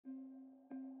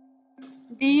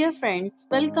Dear friends,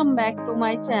 welcome back to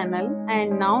my channel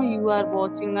and now you are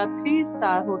watching a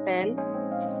 3-star hotel.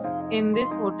 In this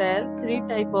hotel, 3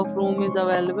 type of room is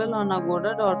available on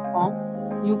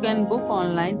agoda.com. You can book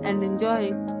online and enjoy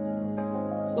it.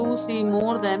 To see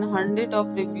more than 100 of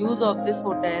reviews of this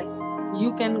hotel,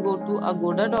 you can go to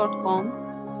agoda.com.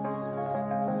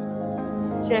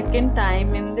 Check-in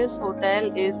time in this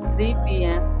hotel is 3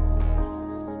 p.m.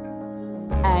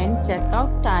 and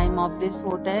check-out time of this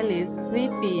hotel is 3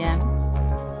 p.m.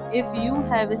 If you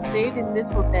have stayed in this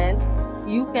hotel,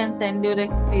 you can send your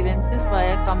experiences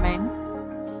via comments.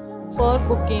 For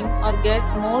booking or get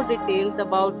more details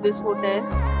about this hotel,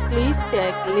 please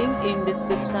check link in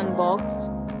description box.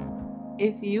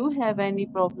 If you have any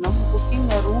problem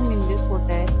booking a room in this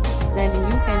hotel, then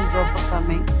you can drop a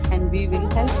comment and we will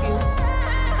help you.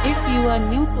 If you are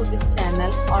new to this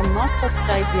channel or not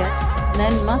subscribed yet,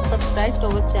 then must subscribe to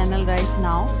our channel right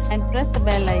now and press the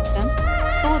bell icon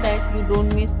so that you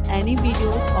don't miss any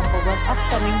videos of our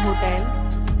upcoming hotel.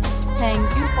 Thank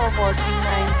you for watching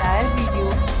the entire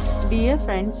video. Dear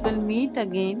friends, we'll meet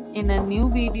again in a new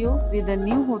video with a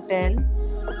new hotel.